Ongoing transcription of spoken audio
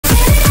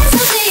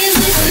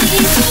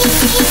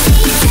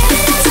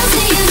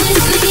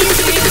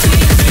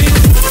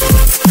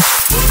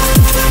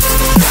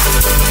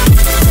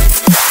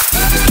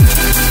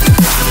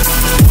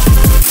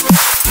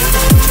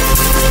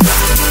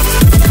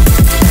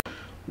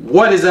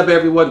What is up,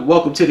 everyone?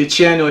 Welcome to the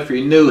channel. If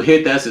you're new,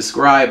 hit that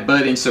subscribe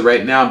button. So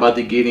right now I'm about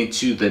to get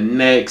into the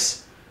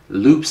next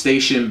loop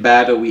station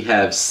battle. We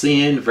have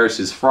SXIN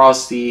versus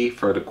Frosty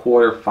for the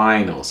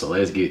quarterfinal. So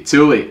let's get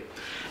to it.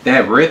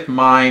 That Rhythm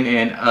Mine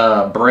and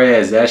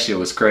Brez, that shit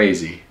was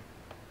crazy.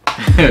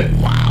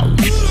 Wow.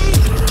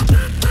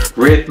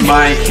 Rhythm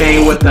Mine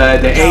came with the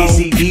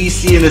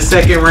ACDC in the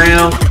second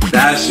round.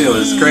 That shit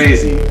was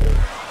crazy.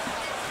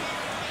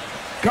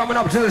 Coming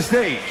up to the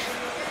stage,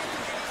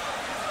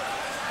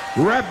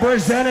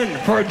 representing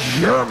for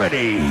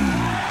Germany.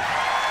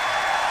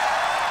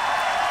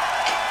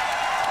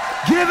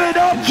 Give it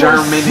up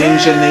German for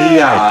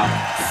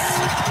engineer.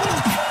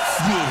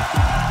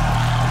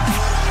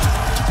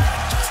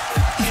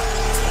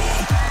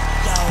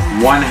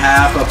 One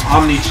half of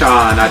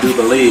Omnichan, I do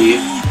believe.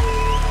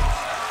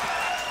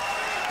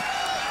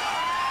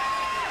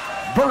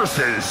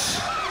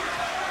 Versus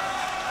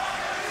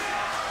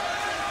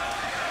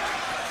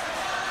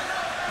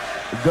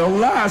the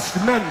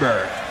last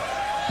member,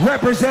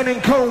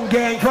 representing Cone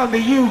Gang from the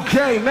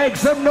UK. Make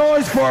some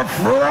noise for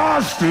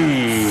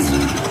Frosty.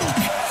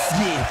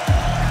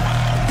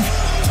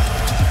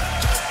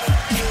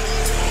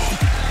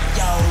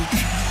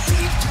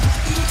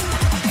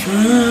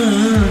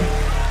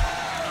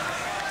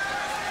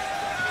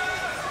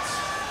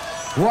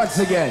 Once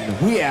again,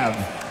 we have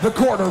the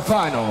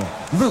quarterfinal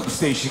loop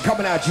station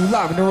coming at you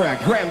live and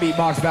direct. Grand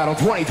Beatbox Battle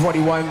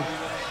 2021,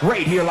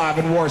 right here live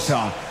in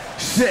Warsaw.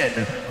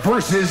 SXIN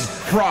versus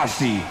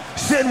Frosty.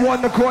 SXIN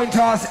won the coin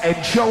toss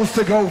and chose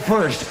to go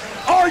first.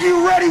 Are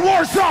you ready,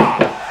 Warsaw?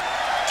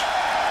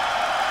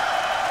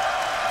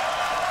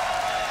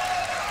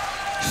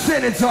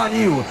 SXIN, it's on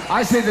you.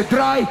 I say the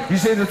drei, you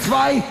say the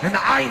zwei, and the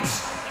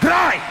eins.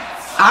 Drei!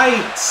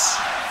 Eins!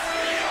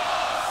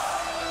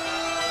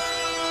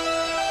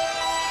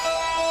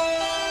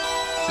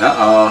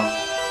 Uh-oh.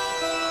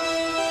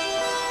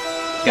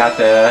 Got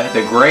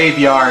the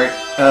graveyard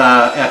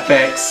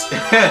effects.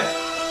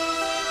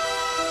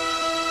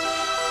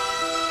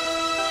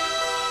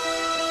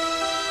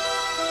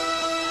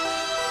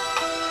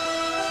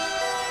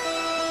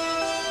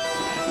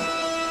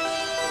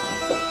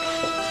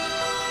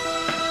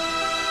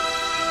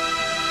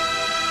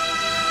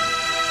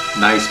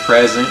 Nice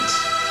present.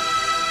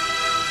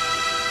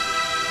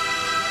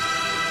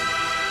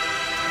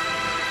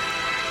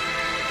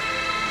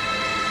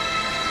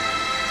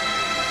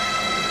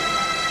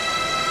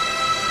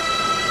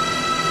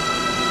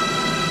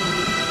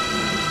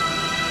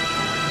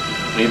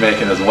 He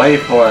making us wait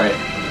for it.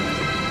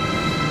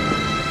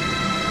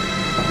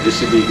 This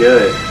should be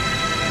good.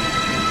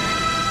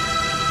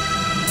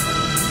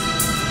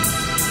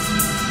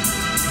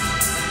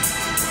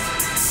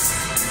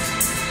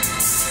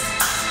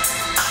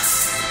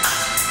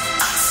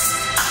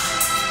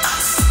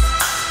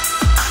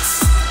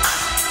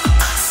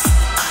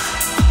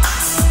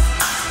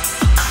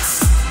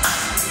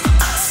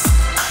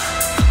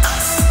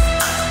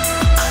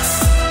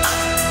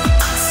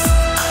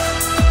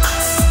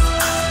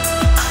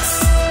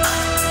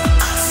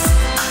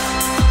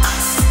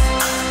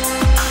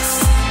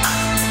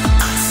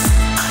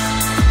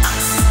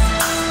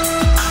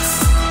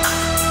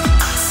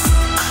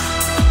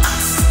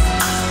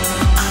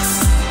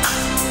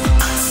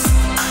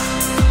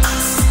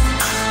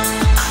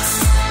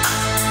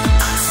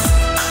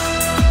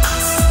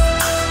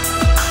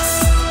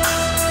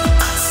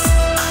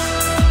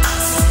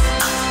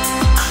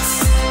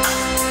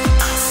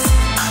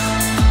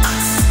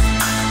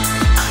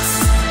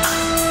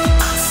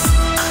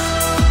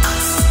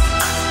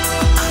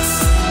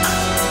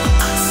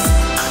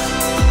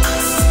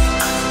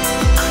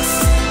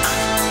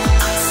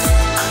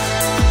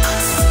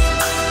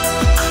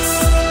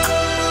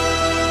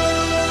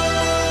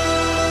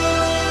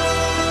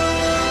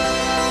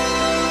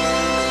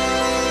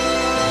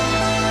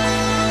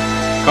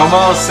 Come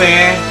on,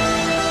 SXIN.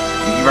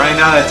 You're running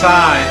out of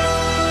time.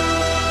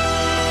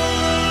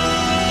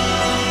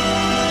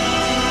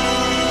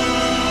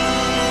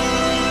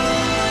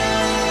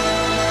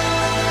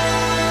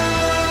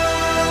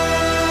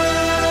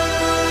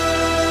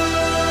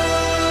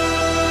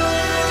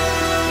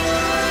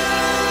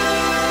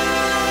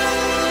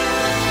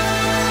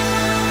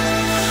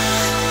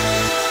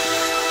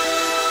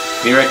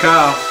 Here it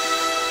comes.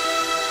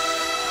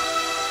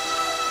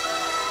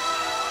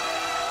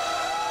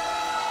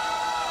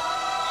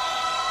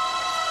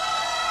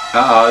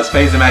 Uh-oh, it's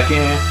phasing back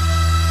in.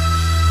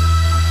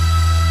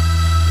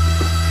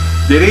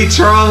 Did he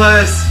troll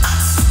us?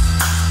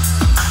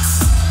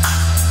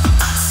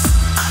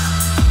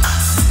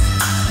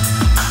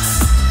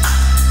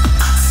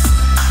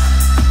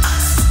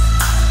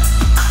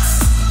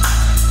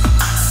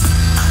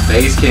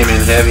 Bass came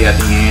in heavy at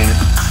the end.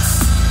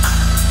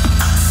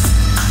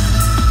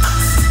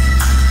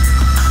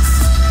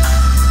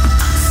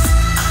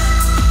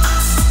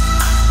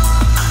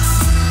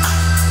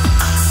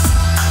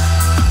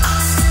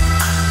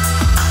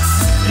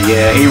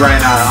 Yeah, he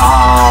ran out.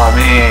 Oh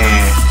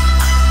man.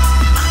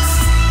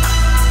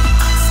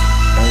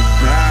 And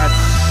that's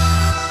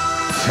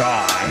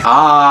time.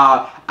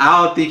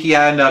 I don't think he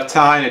had enough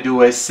time to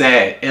do his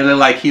set. It looked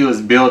like he was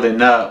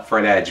building up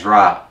for that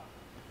drop.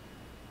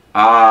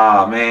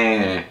 Ah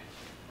man.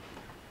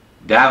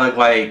 That looked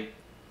like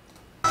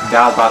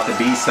that was about to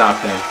be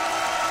something.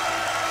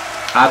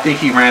 I think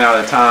he ran out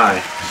of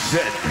time.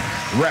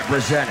 SXIN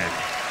represented.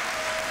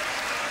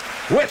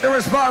 With the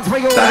response, we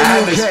go to the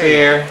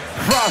atmosphere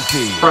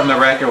Frosty from the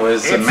record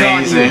was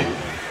amazing.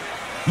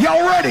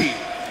 Y'all ready?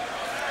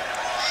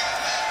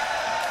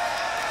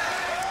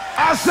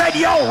 I said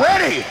y'all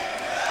ready.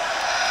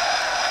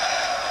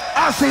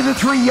 I say the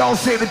 3, y'all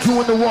say the 2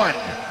 and the 1.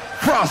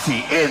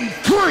 Frosty in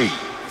 3.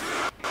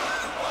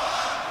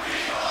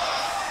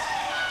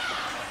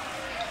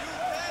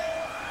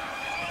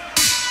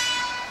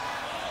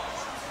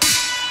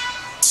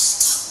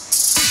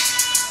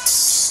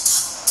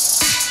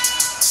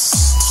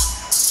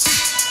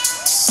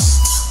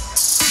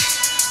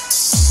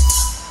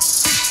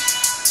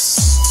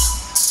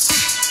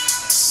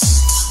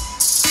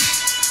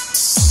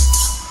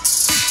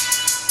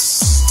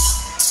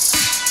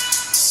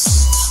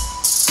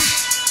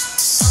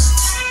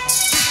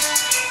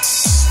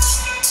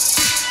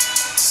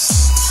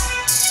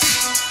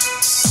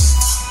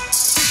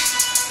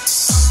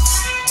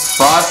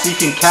 Frosty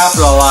can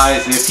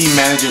capitalize if he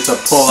manages to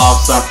pull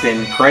off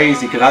something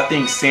crazy, because I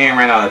think SXIN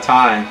ran out of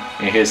time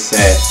in his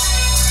set.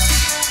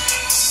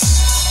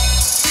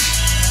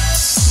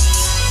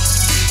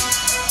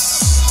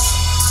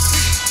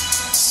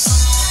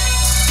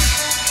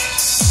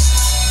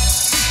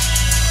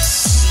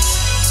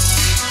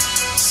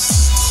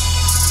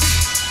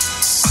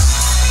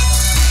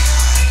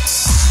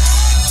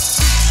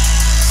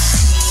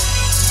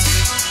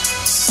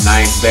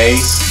 Nice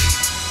bass.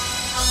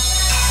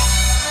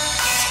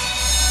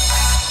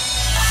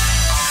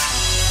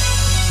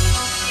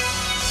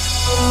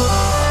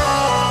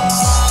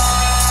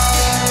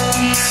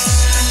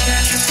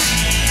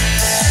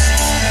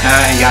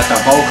 He got the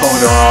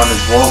vocoder on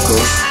his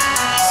vocals.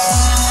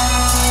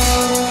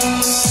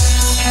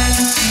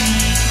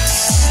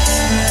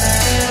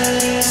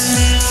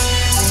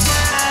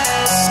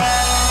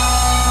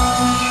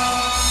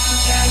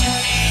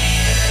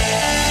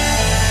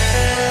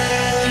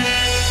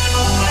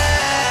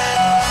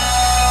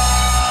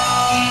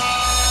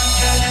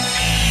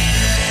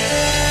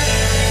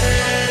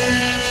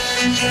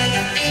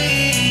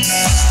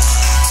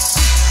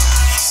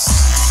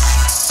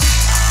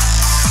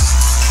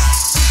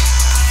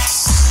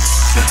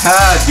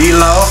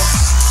 D-Lo.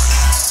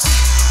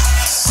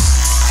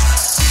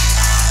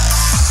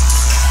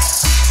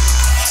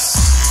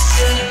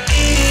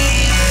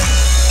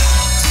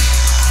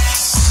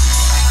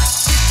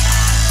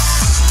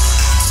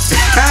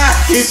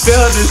 He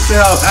feeling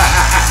himself.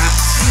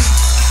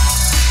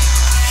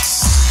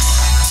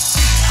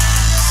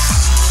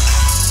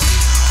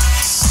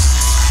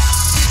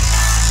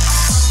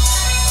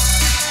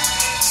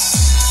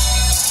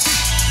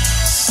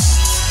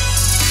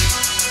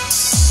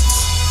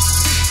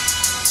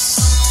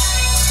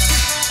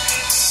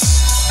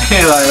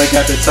 Like, look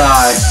at the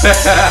time.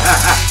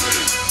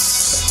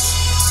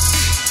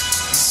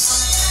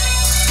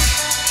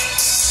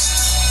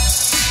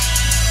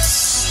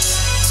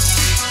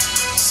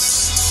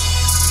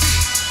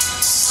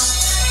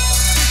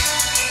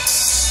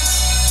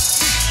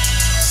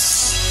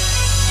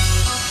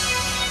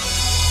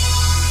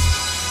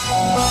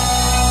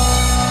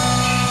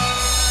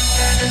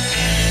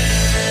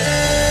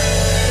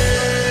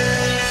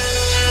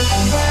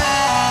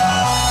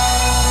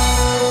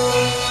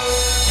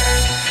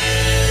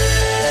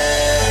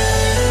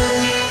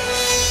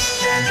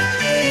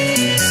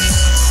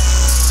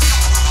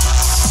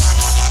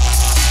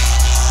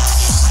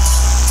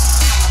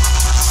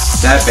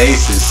 That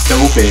bass is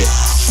stupid.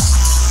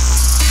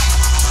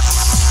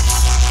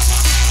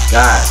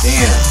 God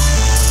damn.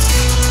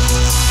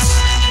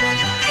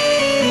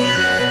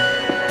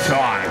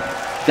 Time.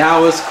 That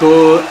was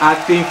cool. I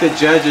think the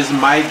judges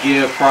might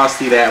give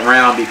Frosty that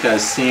round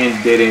because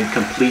SXIN didn't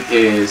complete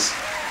his.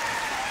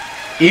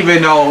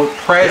 Even though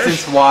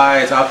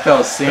presence-wise, I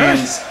felt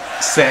SXIN's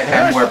set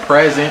had more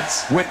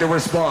presence. With the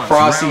response,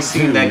 Frosty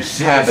seemed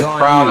to have the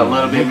crowd a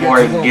little bit more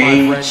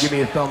engaged. Give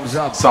me a thumbs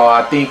up. So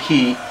I think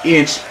he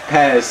inched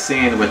past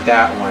SXIN with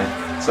that one.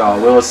 So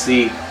we'll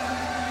see.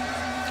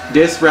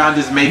 This round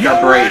is make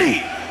or break.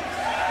 Ready?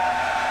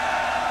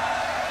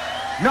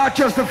 Not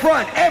just the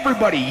front,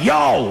 everybody,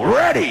 y'all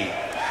ready?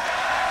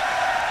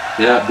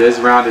 Yep, this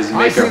round is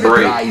make or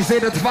break. You say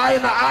the 2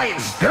 and the 1,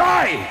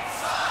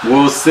 3.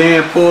 Will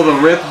SXIN pull the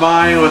riff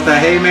vine with the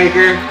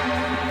haymaker?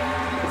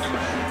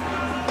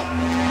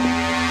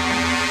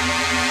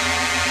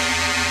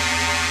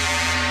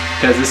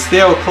 Because it's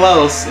still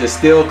close. It's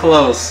still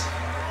close.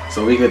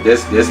 So we could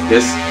this for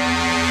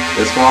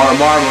all the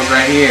marbles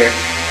right here.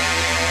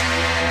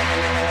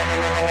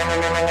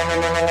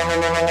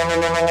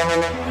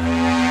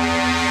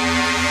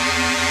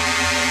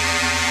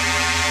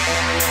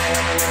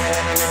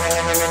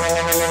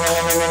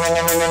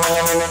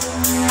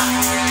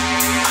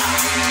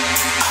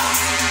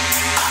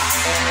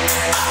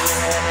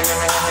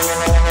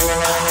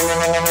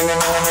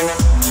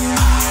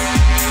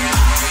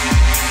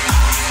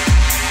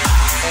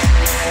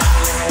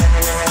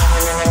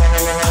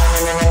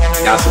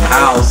 Got some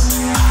house,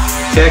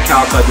 tech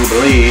house, I do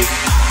believe.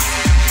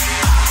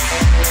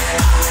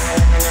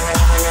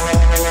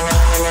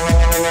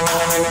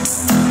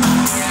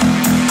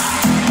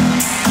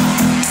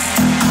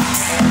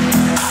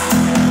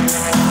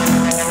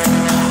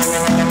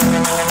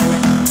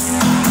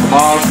 Come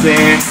on,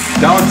 Sin.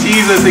 Don't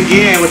tease us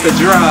again with the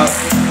drop.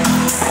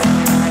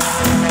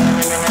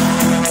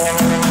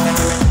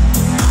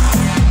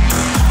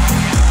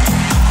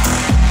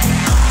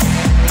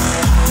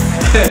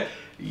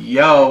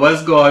 Yo,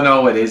 what's going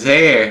on with his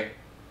hair?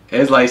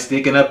 It's like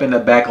sticking up in the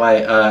back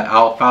like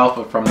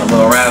alfalfa from the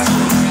Little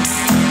Rascals.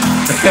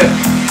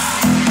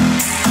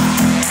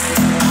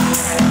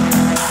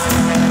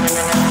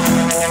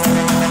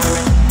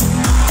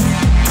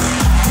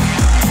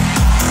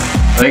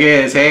 Look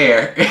at his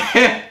hair.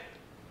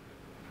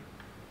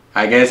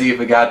 I guess he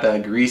forgot to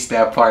grease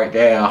that part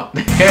down.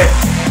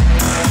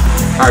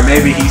 Or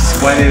maybe he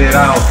sweated it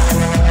out.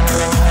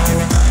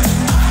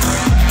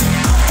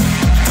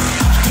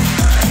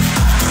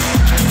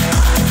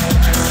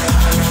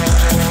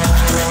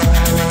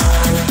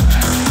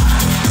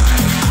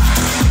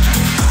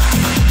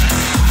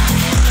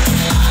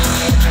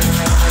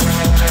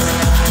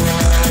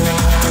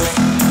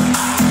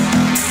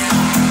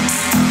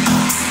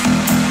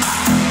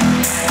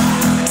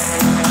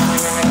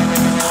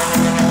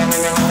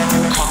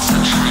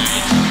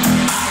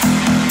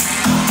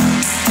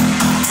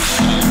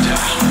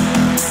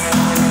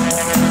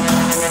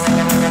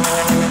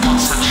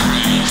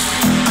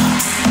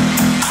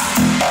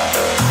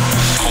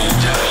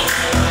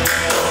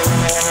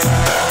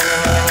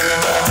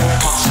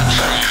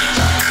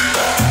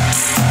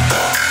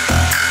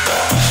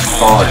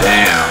 Fall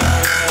down.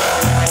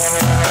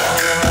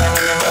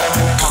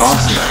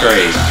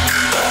 Concentrate.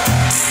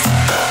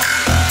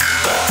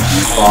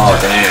 You fall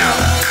down.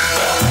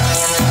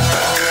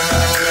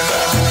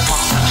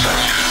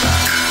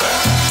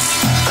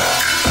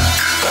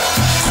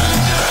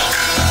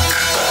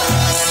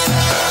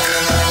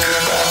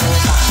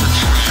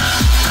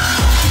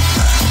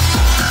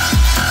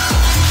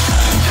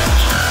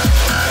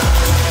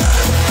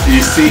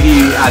 You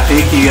see, I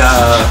think he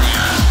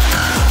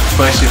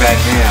pushed it back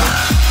down.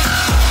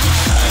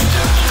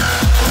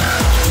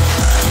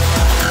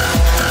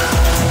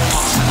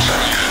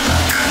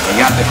 You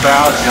got the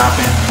crowd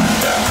jumping.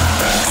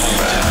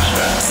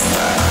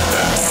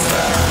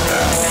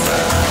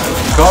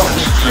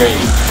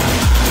 Concentrate.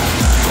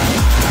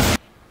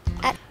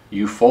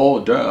 You fall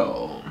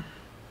down.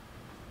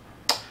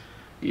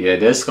 Yeah,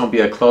 this is gonna be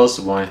a close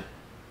one.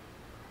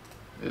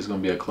 This is gonna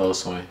be a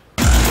close one.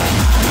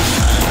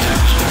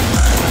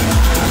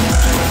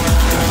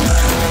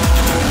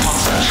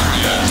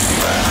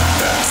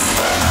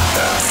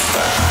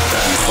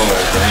 You fall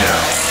down.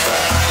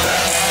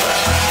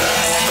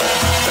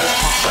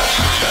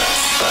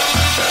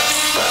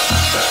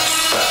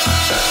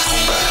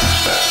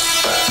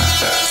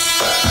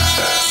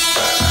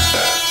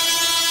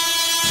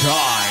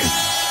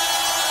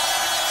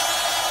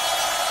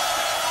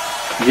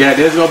 Yeah,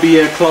 this is gonna be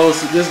a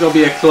close. This is gonna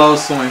be a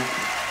close one.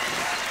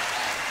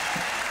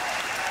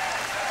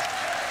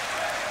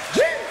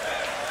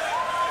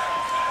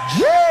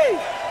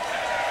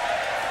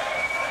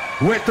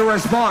 With the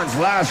response,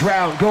 last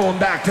round going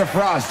back to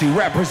Frosty,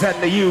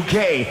 representing the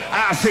UK.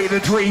 I say the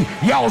 3,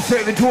 y'all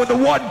say the 2, and the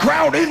 1.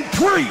 Crowd in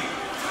 3.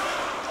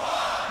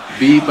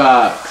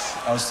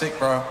 Beatbox. That was sick,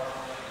 bro.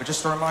 But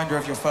just a reminder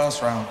of your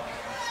first round.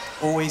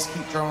 Always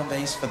keep drum and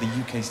bass for the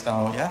UK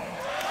style, yeah?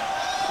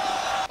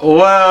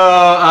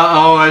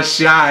 Well, a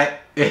shot.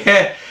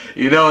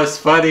 You know, it's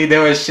funny.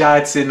 There were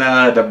shots in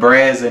the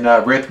Brez and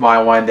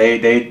Rhythmine one day.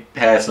 They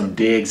had some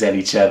digs at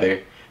each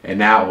other in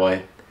that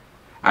one.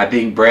 I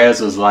think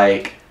Brez was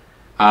like,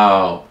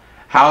 how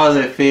does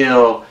it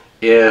feel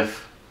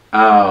if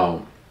I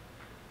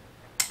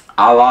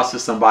lost to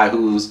somebody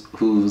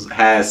who's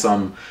has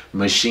some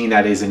machine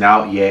that isn't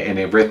out yet? And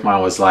then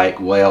Rhythmine was like,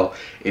 well,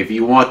 if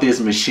you want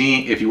this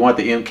machine, if you want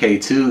the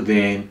MK2,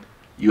 then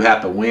you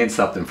have to win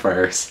something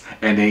first.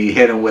 And then you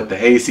hit him with the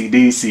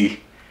AC/DC.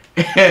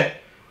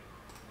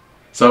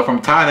 So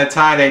from time to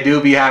time, they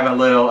do be having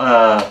little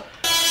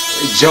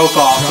joke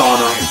offs on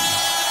them.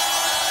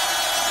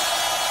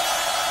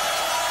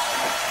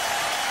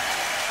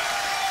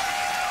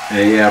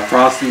 And yeah,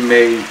 Frosty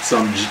made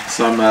some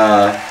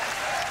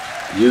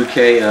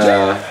UK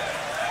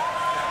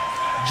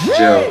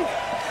joke.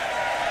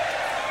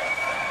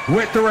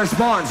 With the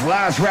response,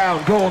 last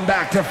round going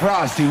back to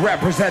Frosty,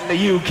 representing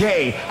the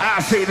UK.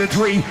 I say the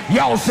 3,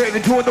 y'all say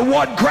the 2, and the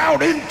 1.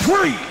 Crowd in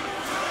 3.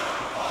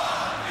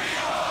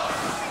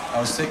 That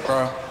was sick,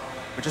 bro.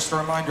 But just a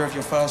reminder of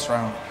your first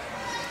round.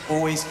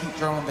 Always keep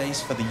drum and bass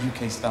for the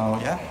UK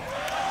style, yeah?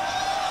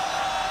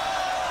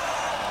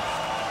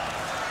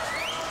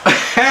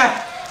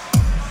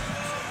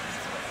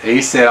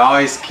 He said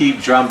always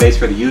keep drum bass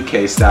for the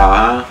UK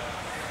style,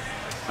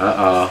 huh?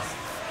 Uh-oh.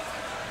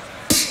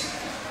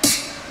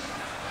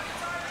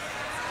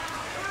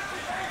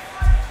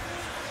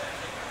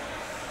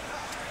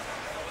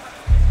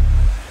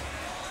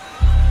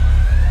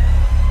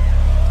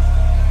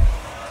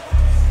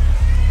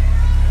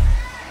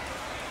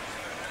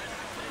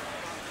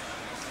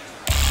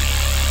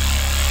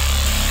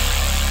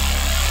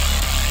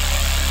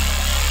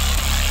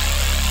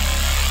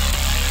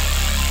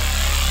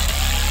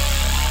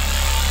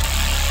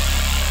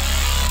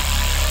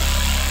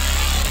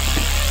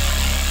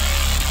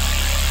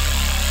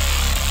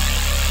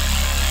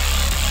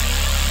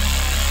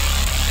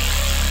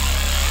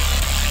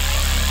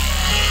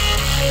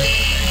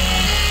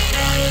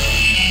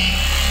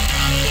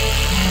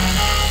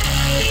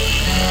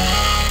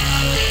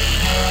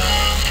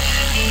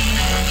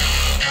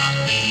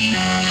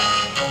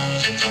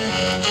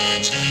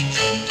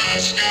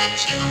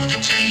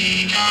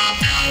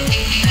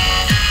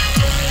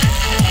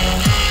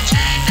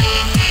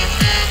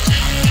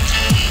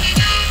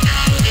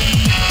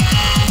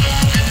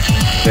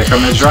 Here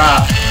comes the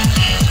drop.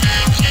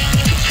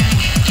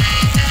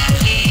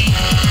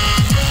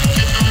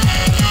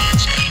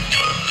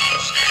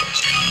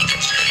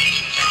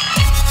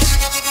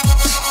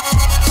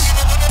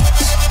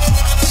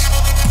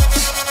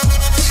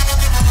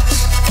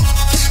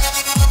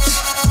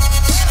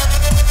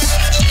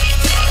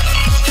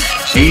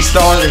 He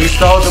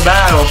stole the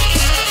battle.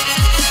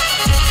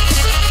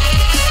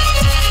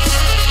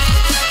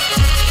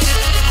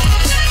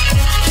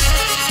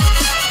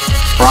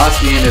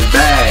 Frosty in his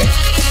bag.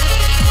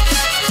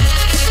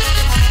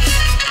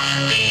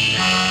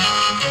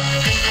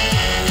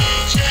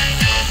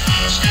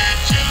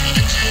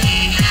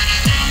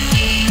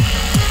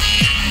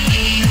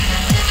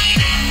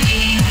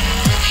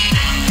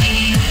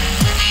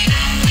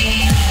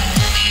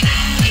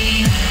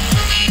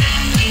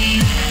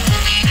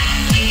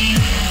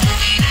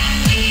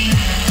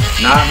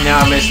 Not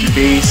now, Mr.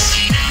 Beast.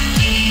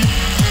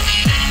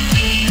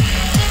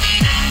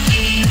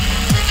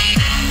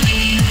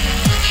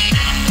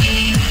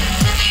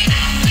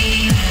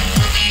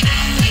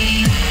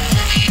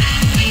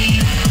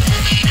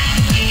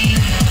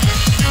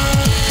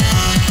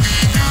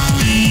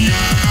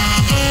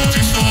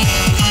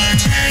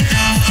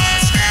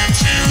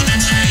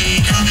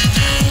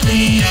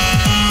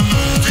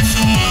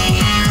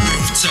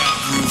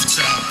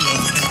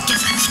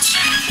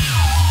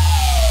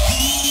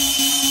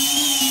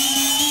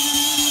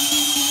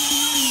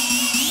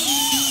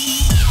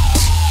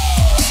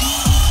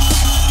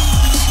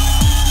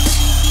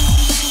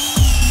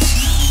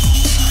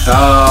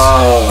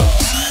 Oh,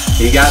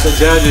 he got the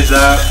judges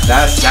up.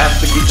 That's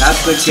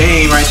the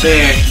game right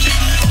there.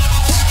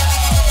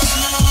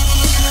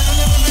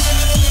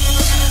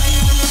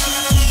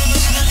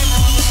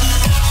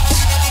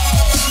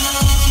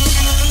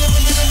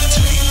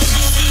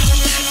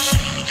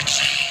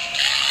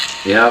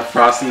 Yeah,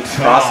 Frosty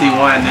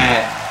won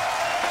that.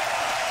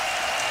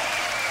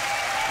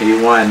 He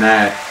won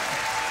that.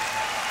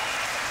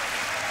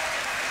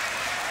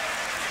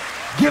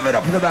 Give it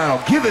up for the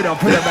battle. Give it up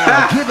for the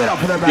battle. Give it up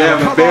for the battle. Give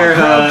him a bear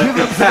hug. Give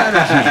him some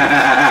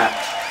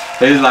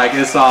energy. He's like,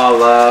 it's all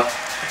love.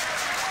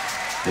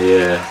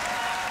 Yeah.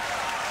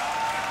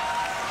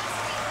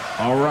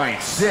 All right,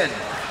 SXIN.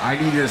 I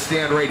need you to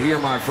stand right here,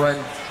 my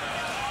friend.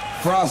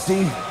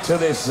 Frosty to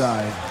this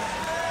side.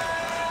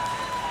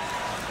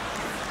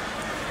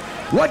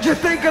 What'd you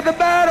think of the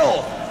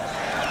battle?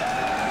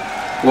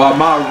 Well,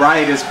 my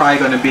right is probably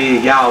going to be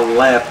y'all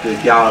left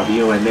if y'all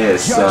viewing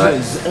this.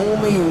 Judges,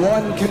 only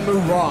one can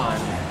move on.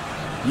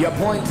 You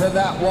point to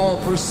that wall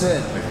for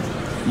SXIN.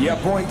 You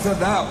point to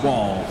that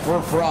wall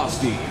for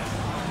Frosty.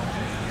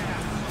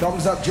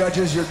 Thumbs up,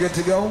 judges, you're good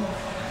to go.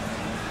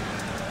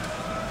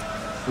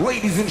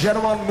 Ladies and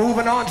gentlemen,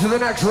 moving on to the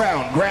next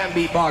round. Grand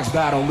Beatbox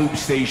Battle Loop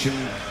Station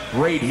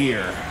right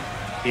here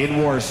in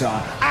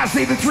Warsaw. I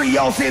say the 3,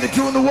 y'all say the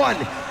 2 and the 1.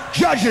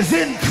 Judges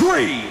in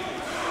 3.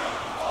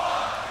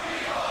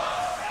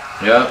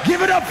 Yep.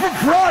 Give it up for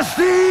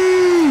Frosty!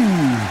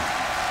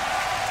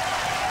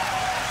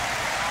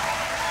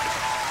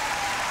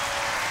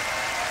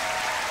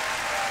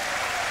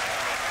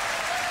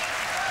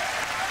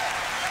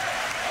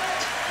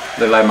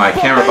 Look like my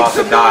camera about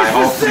to die.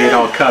 Hopefully it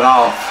don't cut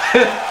off.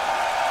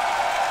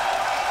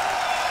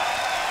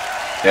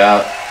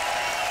 Yeah.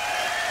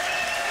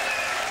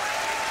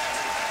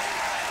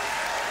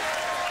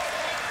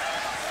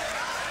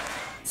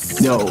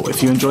 Yo,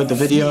 if you enjoyed the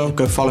video,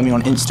 go follow me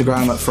on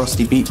Instagram at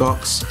Frosty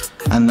Beatbox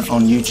and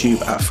on YouTube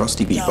at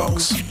Frosty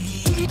Beatbox.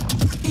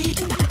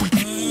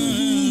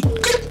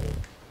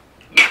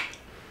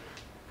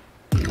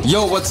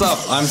 Yo, what's up?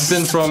 I'm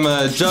SXIN from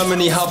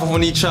Germany, half of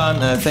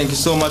Oni-chan. Thank you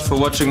so much for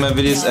watching my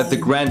videos at the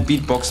Grand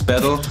Beatbox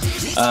Battle.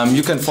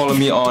 You can follow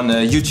me on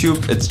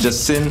YouTube, it's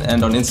just SXIN,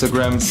 and on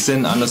Instagram,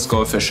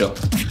 SXIN_official.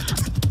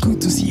 Good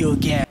to see you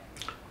again.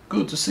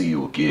 Good to see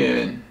you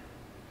again.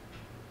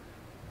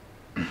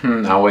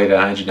 I waited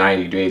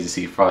 190 days to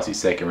see Frosty's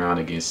second round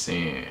against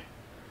SXIN.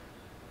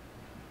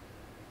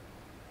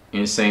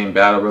 Insane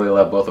battle. Really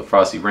love both of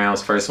Frosty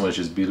rounds. First one was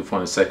just beautiful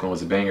and the second one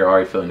was a banger.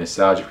 Already feeling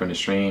nostalgic from the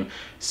stream.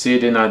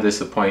 Sid did not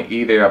disappoint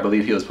either. I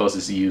believe he was supposed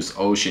to use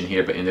Ocean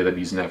here, but ended up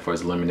using that for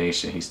his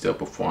elimination. He still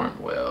performed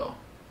well.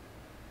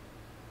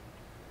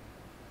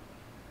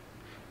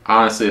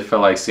 Honestly, it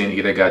felt like Sin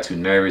either got too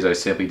nervous or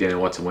simply didn't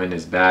want to win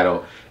this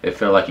battle. It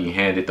felt like he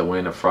handed the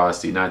win to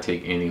Frosty, not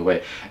take any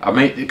way. I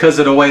mean, because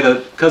of the way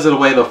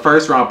the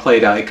first round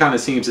played out, it kind of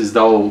seems as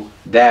though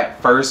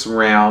that first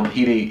round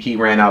he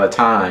ran out of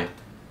time.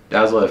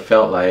 That's what it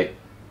felt like.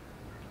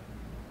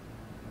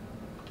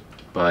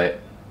 But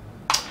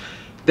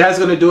that's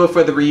going to do it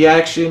for the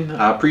reaction.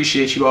 I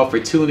appreciate you all for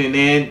tuning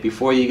in.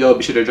 Before you go,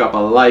 be sure to drop a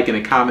like and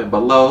a comment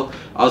below.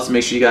 Also,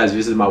 make sure you guys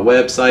visit my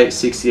website,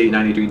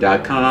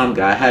 6893.com.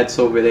 Got hats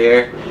over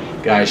there.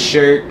 Got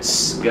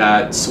shirts.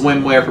 Got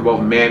swimwear for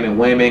both men and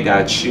women.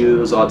 Got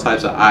shoes, all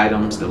types of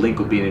items. The link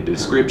will be in the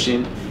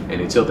description.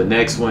 And until the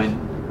next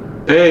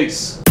one,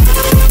 peace.